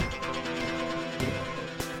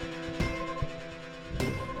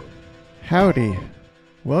Howdy.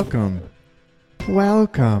 Welcome.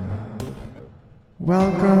 Welcome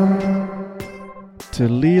to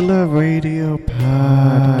Leela Radio Podcast.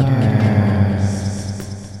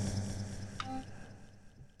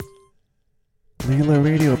 Leela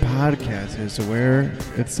Radio Podcast is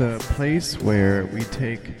it's a place where we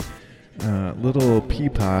take little pea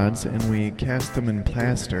pods and we cast them in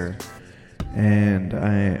plaster. And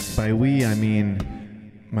by we, I mean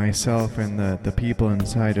myself and the people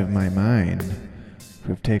inside of my mind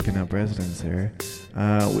who've taken up residence there.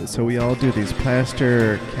 So we all do these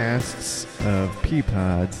plaster casts of pea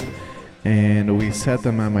pods, and we set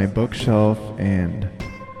them on my bookshelf, and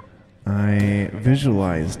I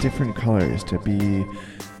visualize different colors to be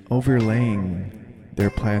overlaying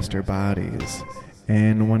their plaster bodies.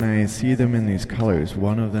 And when I see them in these colors,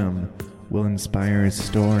 one of them will inspire a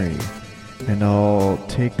story. And I'll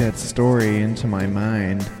take that story into my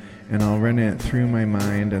mind, and I'll run it through my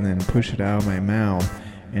mind and then push it out of my mouth.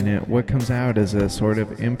 And what comes out is a sort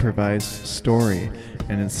of improvised story.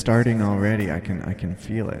 And it's starting already. I can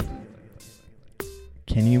feel it.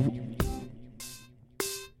 Can you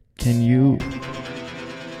feel it?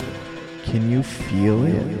 Can you feel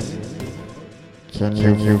it? Can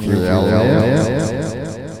you feel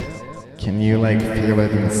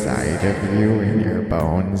it inside of you, in your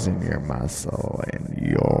bones, in your muscle, in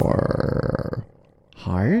your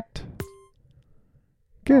heart?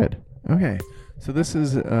 Good. Okay. So this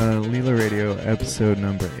is Leela Radio episode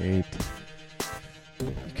number 8.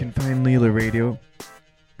 You can find Leela Radio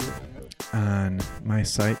on my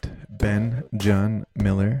site,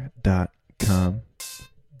 benjohnmiller.com.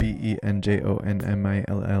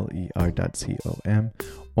 benjohnmiller.com,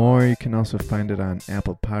 or you can also find it on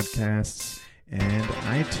Apple Podcasts and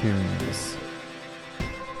iTunes.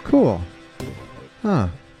 Cool. Huh.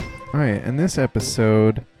 Alright, and this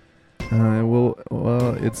episode,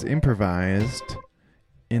 it's improvised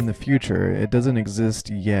in the future. It doesn't exist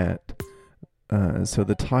yet. So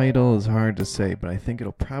the title is hard to say, but I think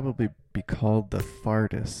it'll probably be called The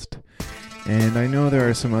Fartist. And I know there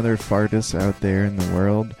are some other fartists out there in the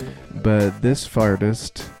world, but this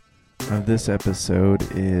fartist of this episode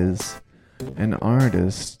is an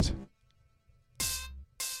artist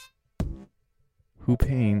who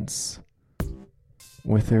paints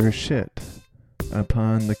with their shit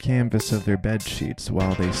upon the canvas of their bed sheets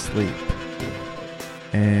while they sleep.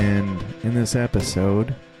 And in this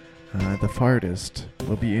episode, the fartist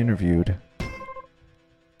will be interviewed.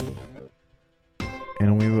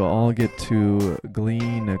 And we will all get to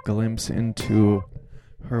glean a glimpse into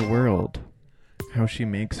her world, how she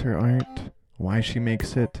makes her art, why she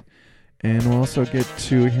makes it, and we'll also get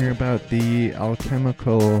to hear about the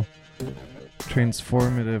alchemical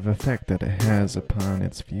transformative effect that it has upon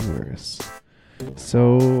its viewers.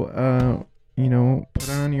 So, put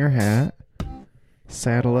on your hat,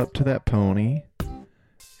 saddle up to that pony,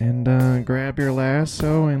 and grab your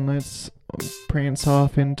lasso, and let's prance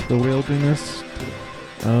off into the wilderness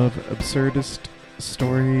of absurdist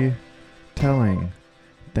storytelling.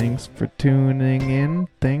 Thanks for tuning in.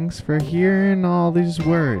 Thanks for hearing all these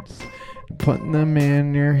words and putting them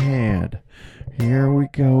in your head. Here we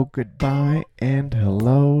go. Goodbye and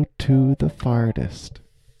hello to the fartist.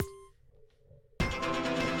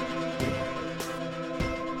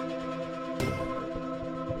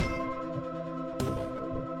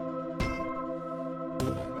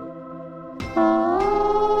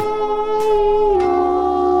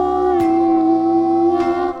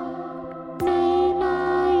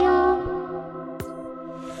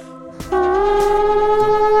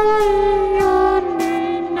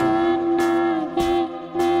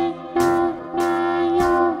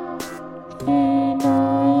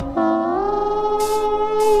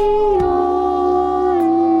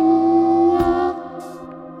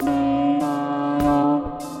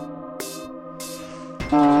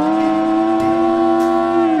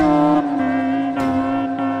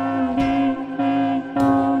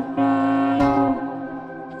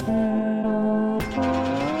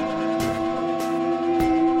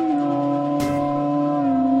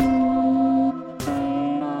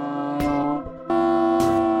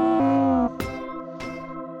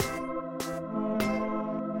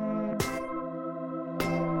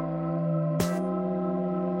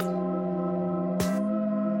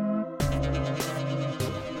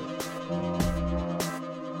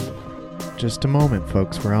 Just a moment,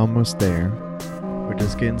 folks. We're almost there. We're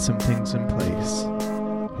just getting some things in place.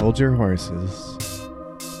 Hold your horses.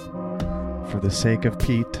 For the sake of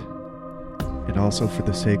Pete, and also for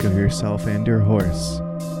the sake of yourself and your horse,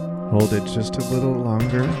 hold it just a little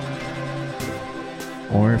longer,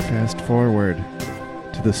 or fast forward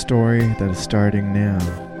to the story that is starting now.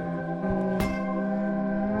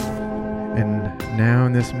 now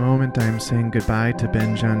in this moment, I'm saying goodbye to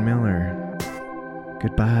Ben John Miller.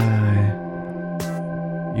 Goodbye.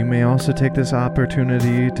 You may also take this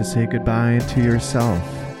opportunity to say goodbye to yourself,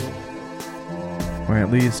 or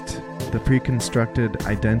at least the pre-constructed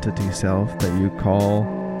identity self that you call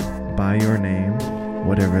by your name,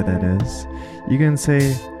 whatever that is. You can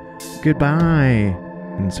say goodbye,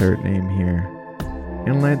 insert name here,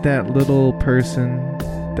 and let that little person,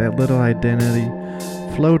 that little identity,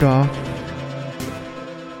 float off.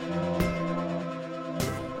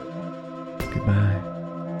 Goodbye.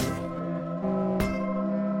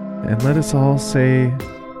 And let us all say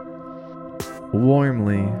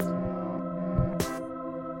warmly,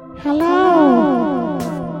 hello.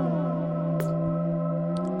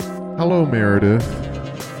 Hello, Meredith.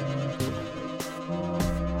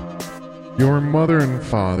 Your mother and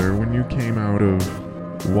father, when you came out of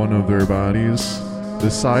one of their bodies,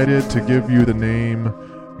 decided to give you the name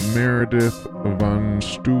Meredith von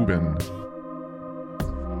Steuben.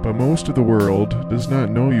 But most of the world does not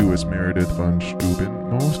know you as Meredith von Steuben.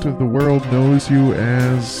 Most of the world knows you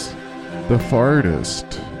as the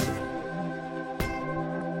Fartist.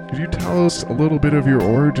 Could you tell us a little bit of your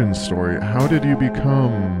origin story? How did you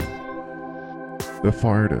become the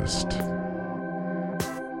Fartist?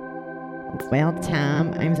 Well,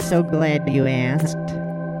 Tom, I'm so glad you asked.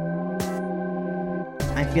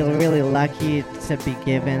 I feel really lucky to be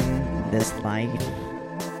given this life.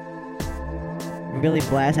 Really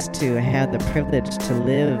blessed to have the privilege to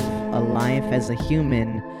live a life as a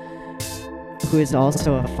human who is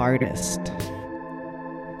also a Fartist.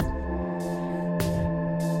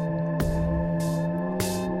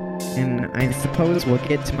 And I suppose we'll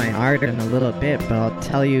get to my art in a little bit, but I'll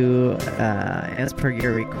tell you, as per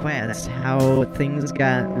your request, how things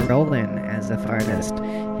got rolling as a Fartist.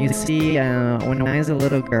 You see, when I was a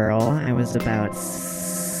little girl, I was about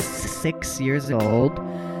 6 years old,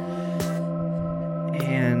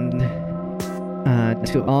 and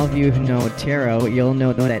to all of you who know tarot, you'll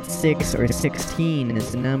know that 6 or 16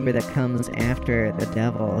 is the number that comes after the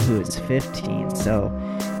devil, who is 15. So,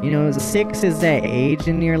 6 is that age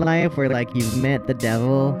in your life where, like, you've met the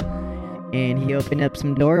devil, and he opened up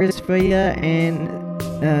some doors for you, and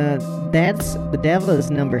the devil is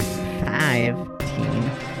number 15.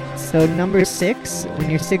 So number 6, when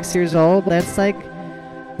you're 6 years old, that's like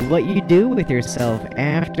what you do with yourself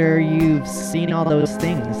after you've seen all those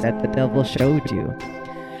things that the devil showed you.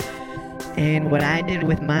 And what I did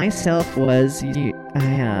with myself was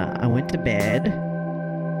I went to bed,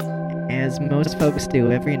 as most folks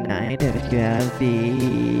do every night if you have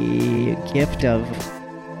the gift of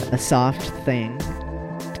a soft thing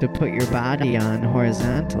to put your body on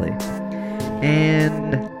horizontally.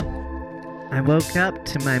 And I woke up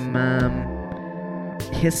to my mom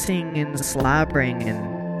hissing and slobbering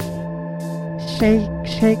and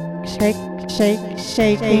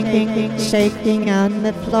shaking on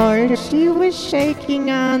the floor. She was shaking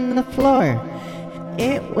on the floor.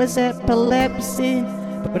 It was epilepsy,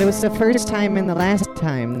 but it was the first time and the last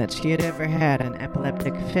time that she had ever had an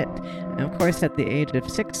epileptic fit. And of course, at the age of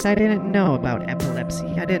 6, I didn't know about epilepsy.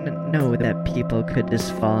 I didn't know that people could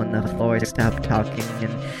just fall on the floor, stop talking,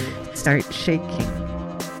 and start shaking.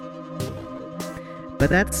 But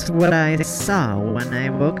that's what I saw when I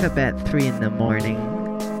woke up at 3 in the morning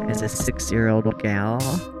as a 6-year-old gal.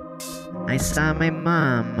 I saw my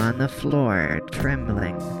mom on the floor,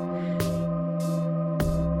 trembling.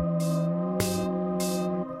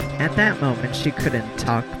 At that moment, she couldn't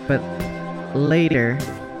talk, but later,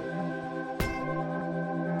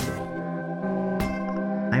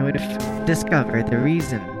 I would discover the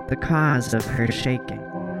reason, the cause of her shaking.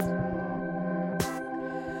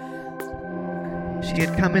 She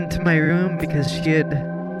had come into my room because she had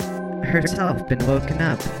herself been woken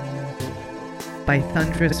up by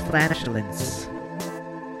thunderous flatulence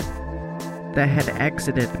that had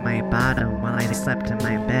exited my bottom while I slept in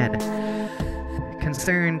my bed.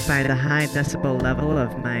 Concerned by the high decibel level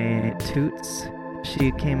of my toots,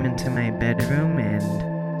 she came into my bedroom, and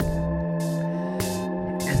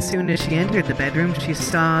as soon as she entered the bedroom, she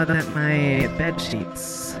saw that my bed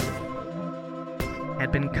sheets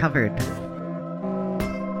had been covered,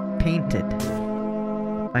 painted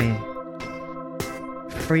by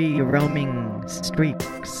free roaming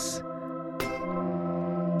streaks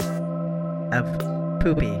of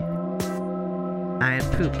poopy. I had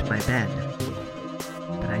pooped my bed,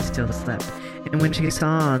 but I still slept. And when she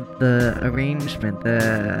saw the arrangement, the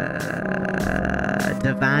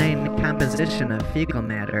divine composition of fecal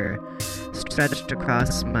matter stretched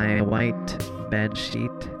across my white bed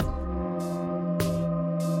sheet,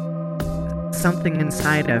 something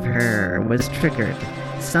inside of her was triggered.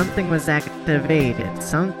 something was activated.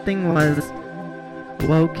 Something was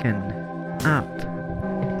woken up.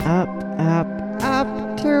 Up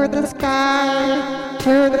to the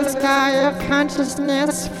sky of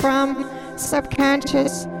consciousness, from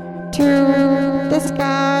subconscious to the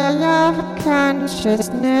sky of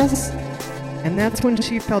consciousness. And that's when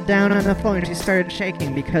she fell down on the floor and she started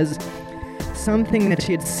shaking because something that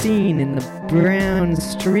she had seen in the brown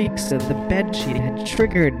streaks of the bedsheet had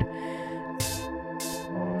triggered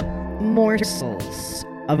morsels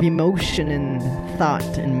of emotion and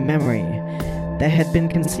thought and memory that had been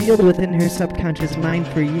concealed within her subconscious mind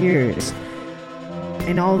for years.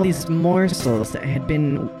 And all these morsels that had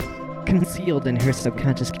been concealed in her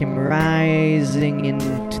subconscious came rising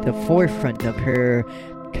into the forefront of her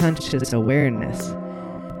conscious awareness.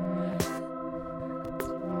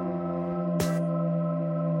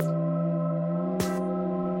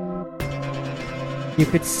 You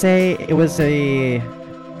could say it was a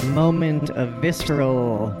moment of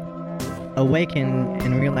visceral awaken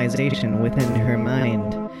and realization within her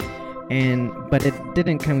mind, but it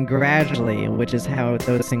didn't come gradually, which is how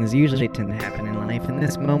those things usually tend to happen in life. In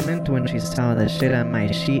this moment, when she saw the shit on my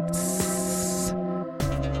sheets,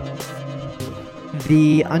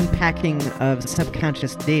 the unpacking of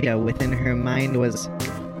subconscious data within her mind was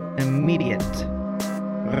immediate,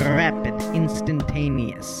 rapid,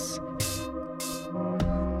 instantaneous.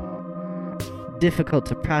 Difficult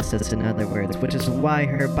to process, in other words, which is why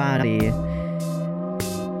her body,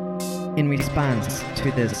 in response to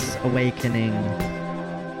this awakening,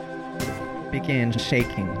 began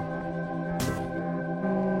shaking.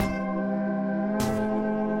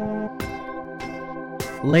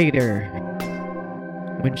 Later,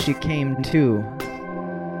 when she came to,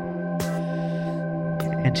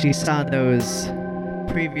 and she saw those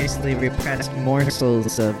previously repressed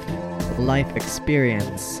morsels of life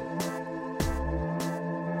experience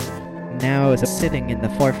now sitting in the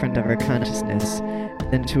forefront of her consciousness,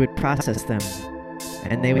 then she would process them,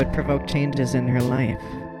 and they would provoke changes in her life.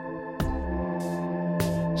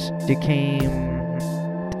 She came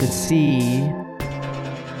to see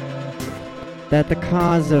that the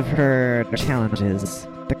cause of her challenges,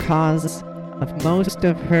 the cause of most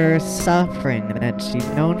of her suffering that she'd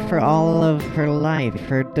known for all of her life,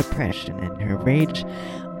 her depression and her rage,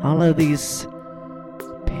 all of these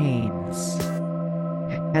pains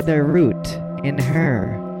had their root in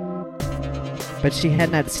her, but she had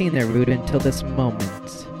not seen their root until this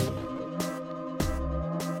moment.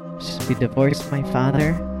 She divorced my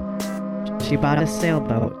father. She bought a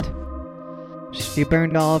sailboat. She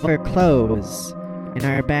burned all of her clothes in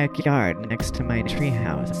our backyard next to my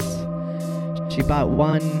treehouse. She bought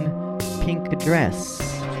one pink dress,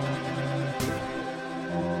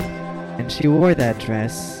 and she wore that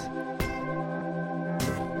dress.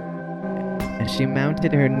 And she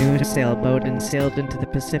mounted her new sailboat and sailed into the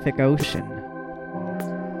Pacific Ocean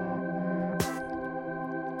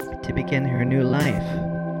to begin her new life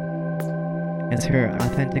as her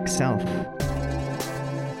authentic self.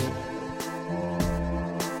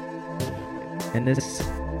 And this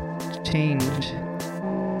change,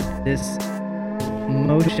 this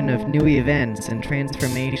motion of new events and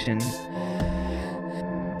transformation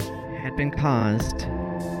had been caused,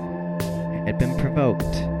 had been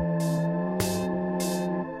provoked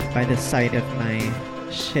by the sight of my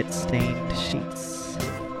shit-stained sheets.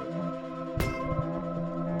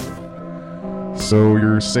 So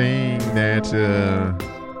you're saying that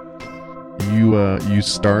you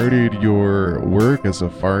started your work as a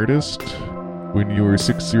fartist when you were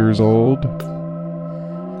 6 years old?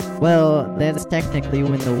 Well, that's technically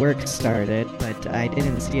when the work started, but I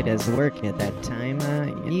didn't see it as work at that time.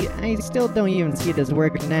 I still don't even see it as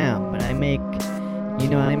work now, but I make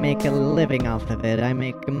a living off of it. I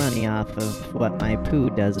make money off of what my poo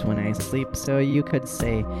does when I sleep, so you could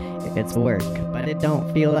say it's work, but it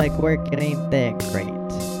don't feel like work. It ain't that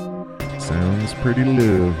great. Sounds pretty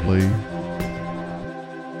lovely.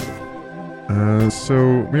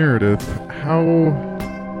 So Meredith,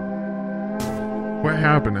 what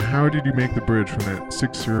happened? How did you make the bridge from that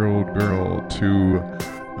 6-year-old girl to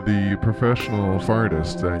the professional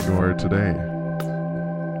fartist that you are today?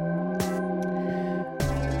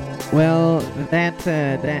 Well, that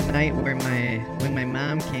night when my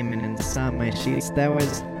mom came in and saw my sheets, that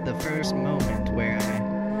was the first moment where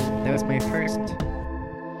that was my first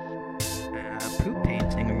poop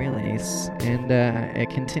painting, really, and it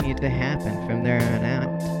continued to happen from there on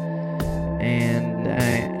out. And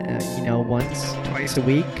once, twice a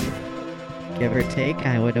week, give or take,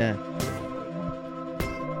 I would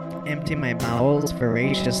empty my bowels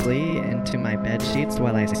voraciously into my bed sheets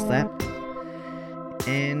while I slept.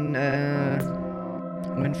 And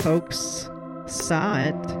when folks saw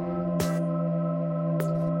it,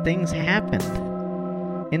 things happened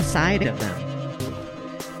inside of them.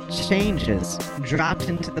 Changes dropped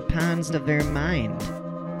into the ponds of their mind.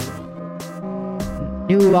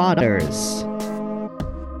 New waters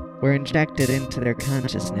were injected into their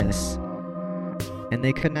consciousness, and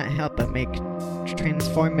they could not help but make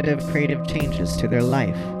transformative creative changes to their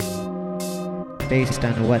life based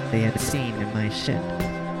on what they had seen in my shit.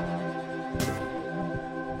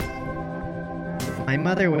 My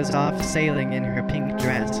mother was off sailing in her pink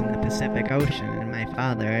dress in the Pacific Ocean, and my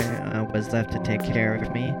father was left to take care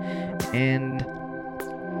of me, and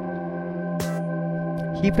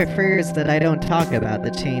he prefers that I don't talk about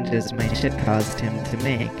the changes my shit caused him to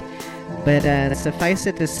make. But suffice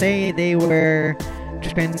it to say, they were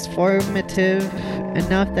transformative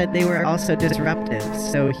enough that they were also disruptive.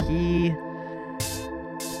 So he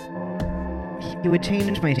would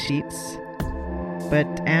change my sheets, but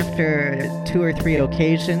after 2 or 3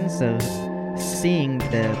 occasions of seeing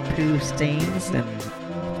the poo stains and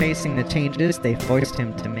facing the changes they forced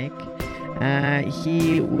him to make,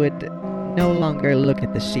 he would no longer look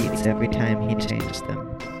at the sheets every time he changed them.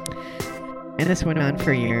 And this went on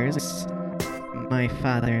for years. My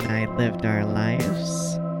father and I lived our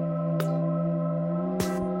lives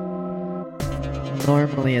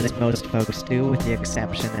normally, as most folks do, with the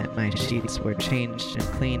exception that my sheets were changed and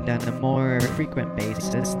cleaned on a more frequent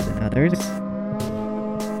basis than others.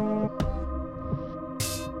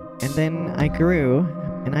 And then I grew,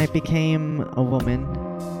 and I became a woman.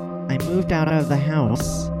 I moved out of the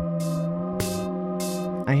house.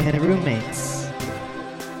 I had roommates.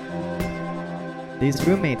 These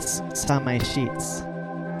roommates saw my sheets.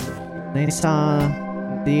 They saw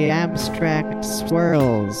the abstract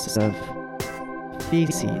swirls of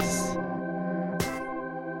feces.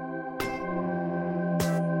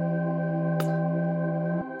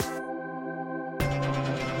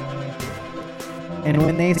 And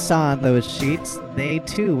when they saw those sheets, they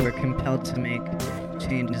too were compelled to make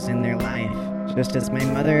changes in their life, just as my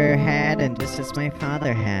mother had and just as my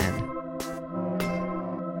father had.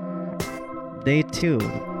 They too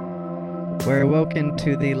were awoken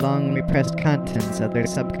to the long repressed contents of their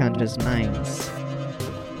subconscious minds.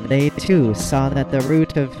 They too saw that the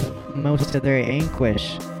root of most of their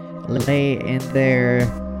anguish lay in their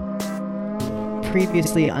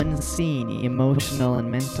previously unseen emotional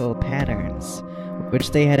and mental patterns,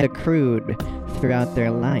 which they had accrued throughout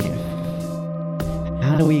their life.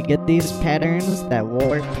 How do we get these patterns that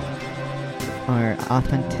warp our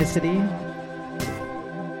authenticity?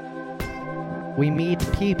 We meet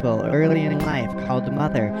people early in life called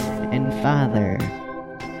mother and father.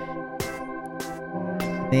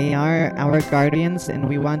 They are our guardians, and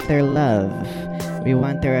we want their love. We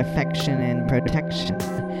want their affection and protection.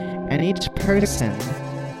 And each person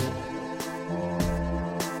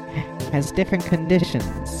has different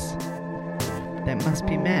conditions that must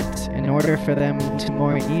be met in order for them to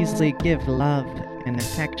more easily give love and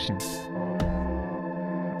affection.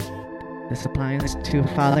 This applies to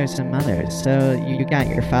fathers and mothers. So you got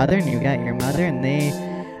your father and you got your mother, and they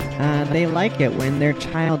like it when their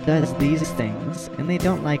child does these things, and they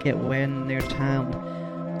don't like it when their child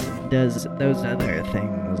does those other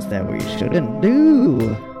things that we shouldn't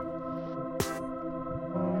do.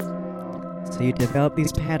 So you develop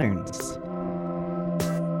these patterns.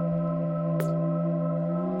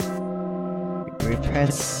 You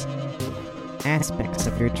repress aspects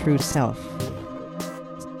of your true self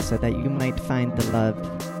so that you might find the love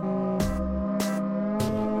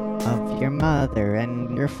of your mother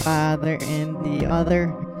and your father and the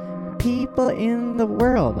other people in the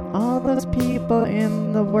world. All those people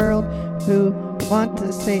in the world who want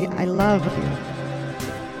to say, I love you,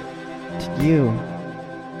 to you.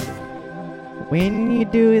 When you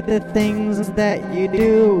do the things that you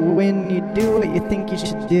do, when you do what you think you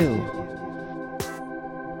should do.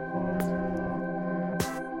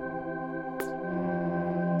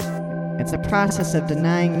 It's a process of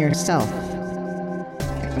denying yourself.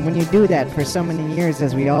 And when you do that for so many years,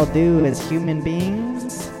 as we all do as human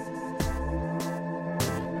beings,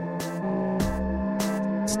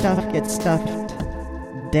 stuff gets stuffed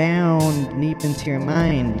down deep into your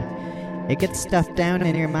mind. It gets stuffed down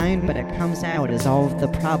in your mind, but it comes out as all of the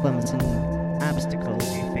problems and obstacles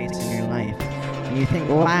you face in your life. And you think,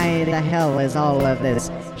 why the hell is all of this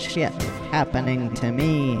shit happening to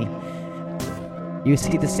me? You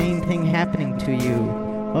see the same thing happening to you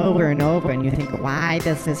over and over, and you think, why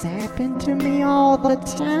does this happen to me all the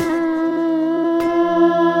time?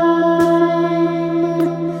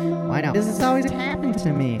 Why does this always happen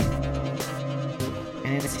to me?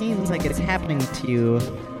 And it seems like it's happening to you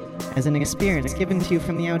as an experience given to you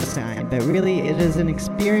from the outside, but really it is an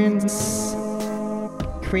experience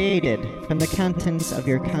created from the contents of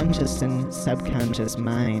your conscious and subconscious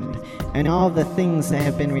mind. And all the things that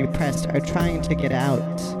have been repressed are trying to get out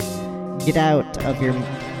of your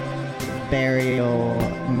burial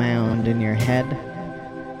mound in your head.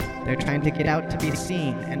 They're trying to get out to be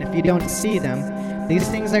seen. And if you don't see them, these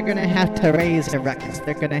things are going to have to raise a ruckus.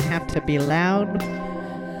 They're going to have to be loud.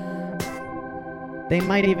 They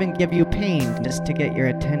might even give you pain just to get your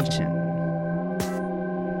attention.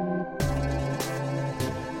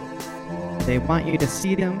 They want you to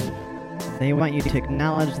see them, they want you to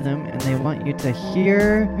acknowledge them, and they want you to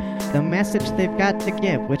hear the message they've got to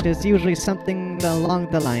give, which is usually something along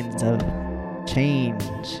the lines of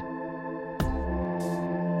change,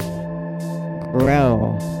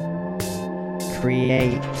 grow,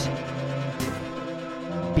 create,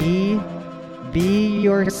 be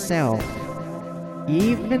yourself.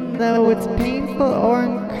 Even though it's painful or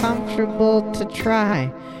uncomfortable to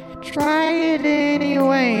try it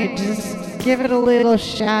anyway. Just give it a little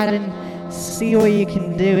shot and see what you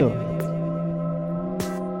can do.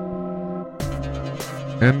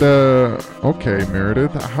 And, okay,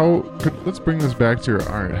 Meredith, let's bring this back to your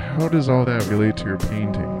art. How does all that relate to your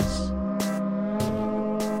paintings?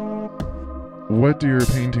 What do your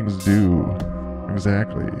paintings do,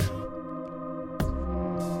 exactly?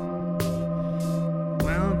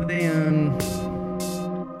 Well,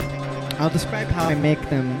 I'll describe how I make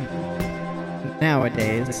them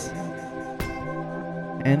nowadays.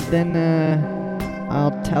 And then,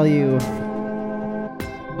 I'll tell you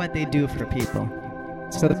what they do for people.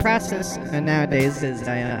 So the process nowadays is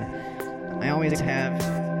I always have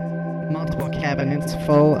multiple cabinets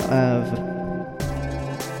full of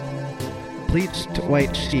bleached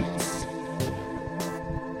white sheets.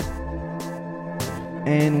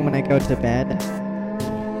 And when I go to bed,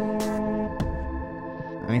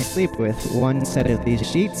 I sleep with one set of these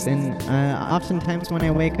sheets, and oftentimes when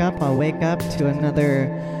I wake up, I'll wake up to another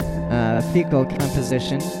fecal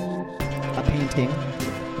composition, a painting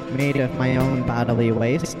made of my own bodily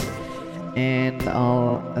waste, and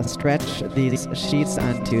I'll stretch these sheets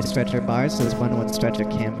onto stretcher bars, as one would stretch a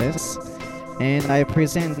canvas, and I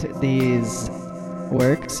present these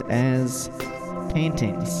works as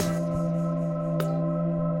paintings.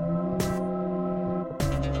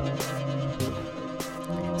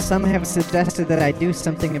 Some have suggested that I do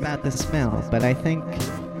something about the smell, but I think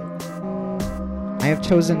I have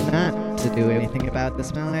chosen not to do anything about the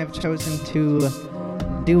smell. I have chosen to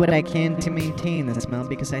do what I can to maintain the smell,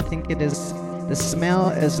 because I think it is the smell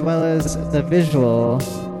as well as the visual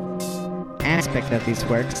aspect of these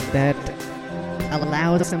works that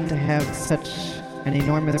allows them to have such an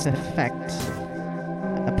enormous effect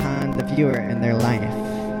upon the viewer in their life.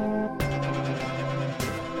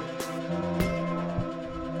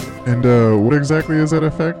 And what exactly is that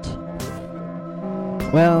effect?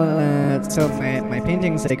 Well, so my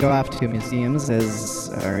paintings, they go off to museums,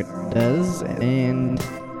 as art does, and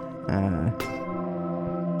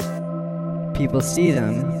people see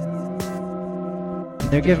them.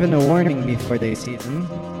 They're given a warning before they see them.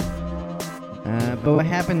 But what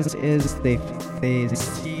happens is they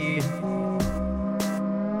see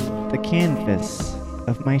the canvas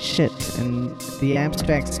of my shit and the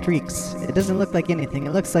abstract streaks. It doesn't look like anything.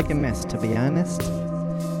 It looks like a mess, to be honest.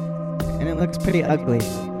 And it looks pretty ugly.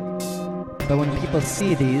 But when people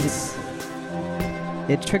see these,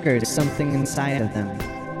 it triggers something inside of them.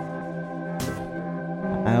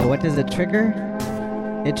 What does it trigger?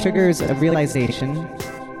 It triggers a realization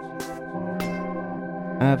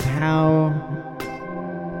of how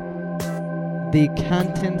the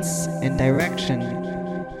contents and direction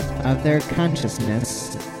of their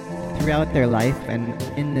consciousness throughout their life and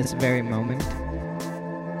in this very moment.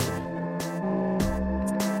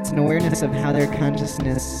 It's an awareness of how their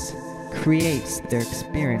consciousness creates their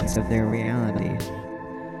experience of their reality.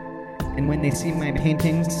 And when they see my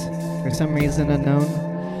paintings, for some reason unknown,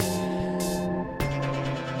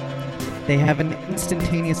 they have an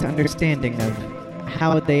instantaneous understanding of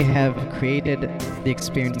how they have created the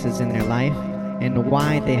experiences in their life and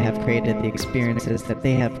why they have created the experiences that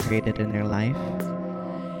they have created in their life.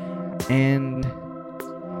 And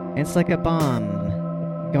it's like a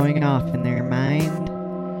bomb going off in their mind.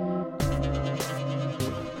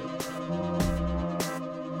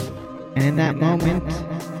 And in that moment,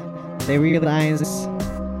 they realize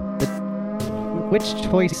which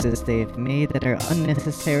choices they've made that are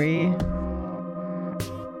unnecessary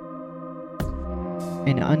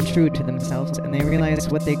and untrue to themselves, and they realize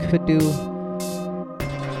what they could do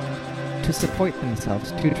to to support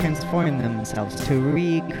themselves, to transform themselves, to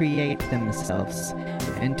recreate themselves,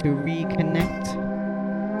 and to reconnect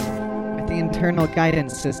with the internal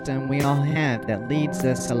guidance system we all have that leads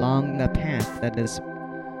us along the path that is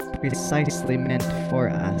precisely meant for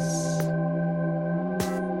us.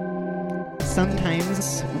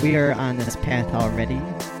 Sometimes we are on this path already.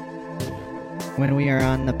 When we are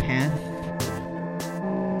on the path,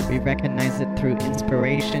 we recognize it through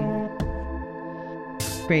inspiration,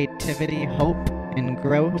 creativity, hope, and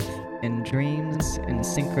growth, and dreams, and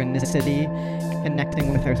synchronicity,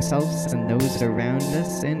 connecting with ourselves and those around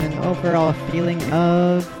us, and an overall feeling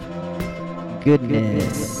of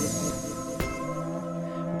goodness.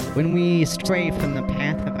 When we stray from the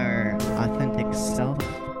path of our authentic self,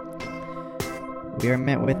 we are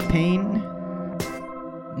met with pain,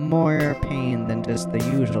 more pain than just the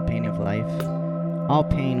usual pain of life. All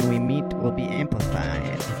pain we meet will be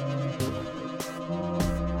amplified.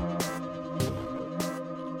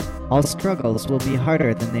 All struggles will be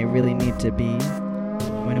harder than they really need to be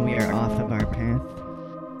when we are off of our path.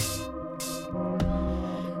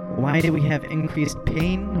 Why do we have increased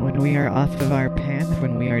pain when we are off of our path,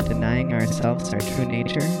 when we are denying ourselves our true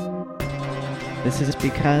nature? This is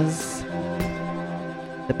because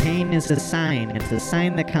the pain is a sign. It's a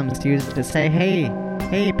sign that comes to you to say, hey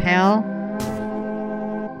pal,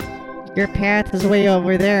 your path is way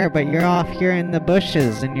over there, but you're off here in the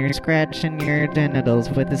bushes and you're scratching your genitals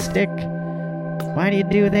with a stick. Why do you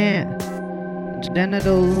do that?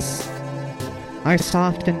 Genitals are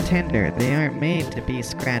soft and tender. They aren't made to be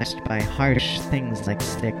scratched by harsh things like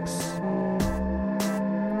sticks.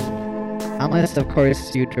 Unless, of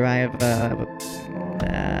course, you derive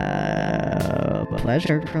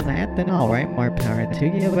pleasure from that, then alright, more power to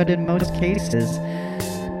you. But in most cases,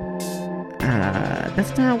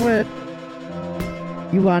 that's not what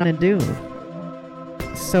you want to do.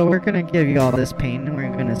 So we're gonna give you all this pain, and we're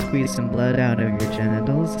gonna squeeze some blood out of your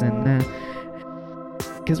genitals, and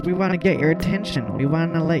because we want to get your attention. We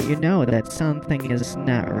want to let you know that something is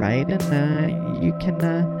not right, and you can,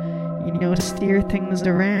 steer things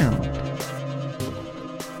around.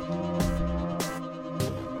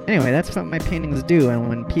 Anyway, that's what my paintings do, and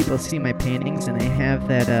when people see my paintings and they have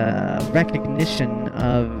that recognition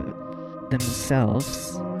of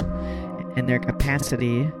themselves and their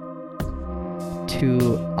capacity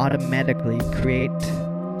to automatically create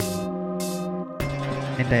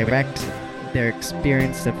and direct their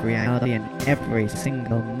experience of reality in every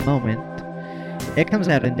single moment, it comes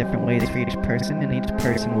out in different ways for each person, and each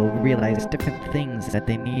person will realize different things that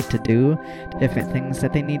they need to do, different things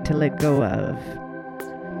that they need to let go of.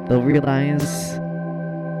 They'll realize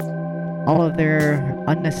all of their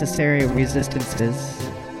unnecessary resistances,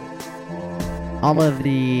 all of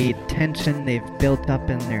the tension they've built up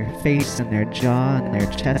in their face and their jaw and their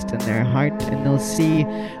chest and their heart, and they'll see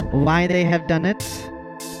why they have done it,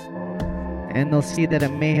 and they'll see that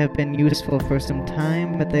it may have been useful for some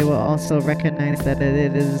time, but they will also recognize that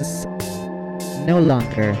it is no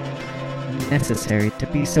longer necessary to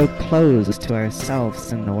be so close to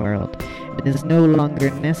ourselves in the world. It is no longer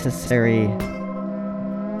necessary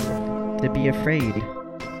to be afraid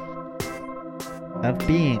of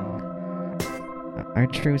being our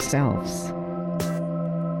true selves.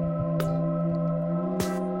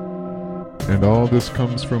 And all this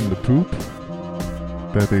comes from the poop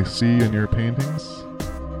that they see in your paintings?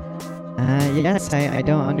 Yes, I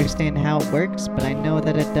don't understand how it works, but I know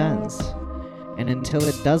that it does. And until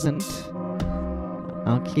it doesn't,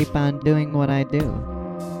 I'll keep on doing what I do.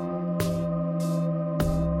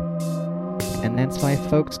 And that's why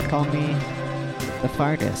folks call me the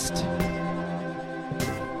fartist.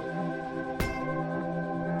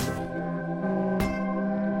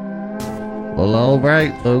 Well,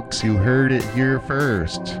 alright, folks, you heard it here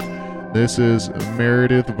first. This is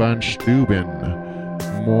Meredith von Steuben,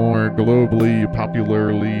 more globally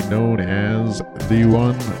popularly known as the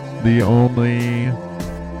one, the only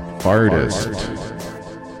fartist.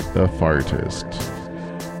 The fartist.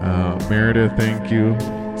 Meredith, thank you.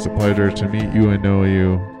 It's a pleasure to meet you and know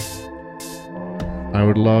you. I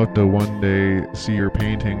would love to one day see your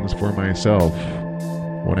paintings for myself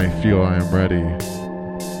when I feel I am ready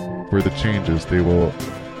for the changes they will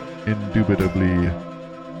indubitably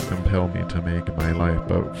compel me to make in my life.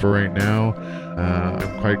 But for right now,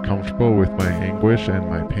 I'm quite comfortable with my anguish and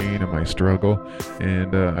my pain and my struggle,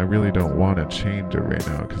 and I really don't want to change it right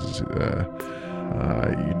now because,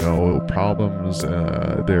 problems,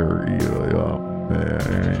 they're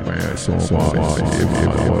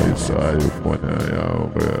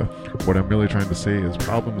what I'm really trying to say is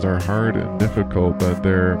problems are hard and difficult, but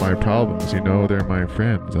they're my problems, they're my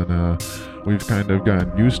friends, and we've kind of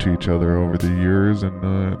gotten used to each other over the years,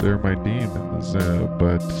 and they're my demons.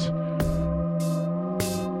 But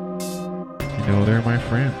they're my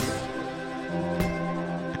friends.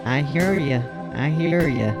 I hear ya. I hear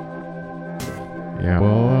ya. Yeah.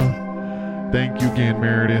 Well, thank you again,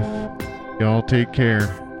 Meredith. Y'all take care.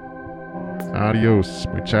 Adios,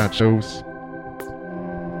 muchachos.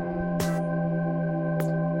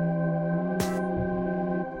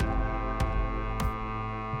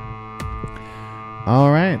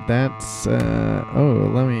 All right, that's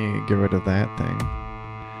let me get rid of that thing.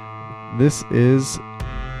 This is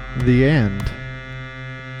the end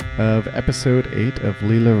of episode 8 of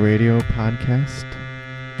Leela Radio podcast,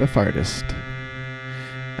 The Fartist.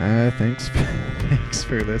 Thanks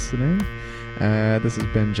for listening. This has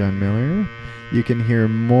been John Miller. You can hear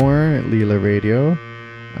more Leela Radio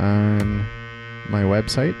on my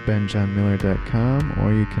website, benjohnmiller.com,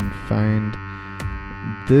 or you can find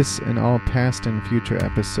this and all past and future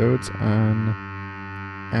episodes on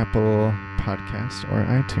Apple Podcasts or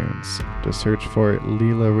iTunes. Just search for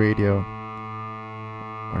Leela Radio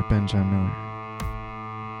or Ben John Miller.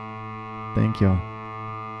 Thank y'all.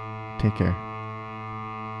 Take care.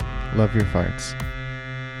 Love your farts.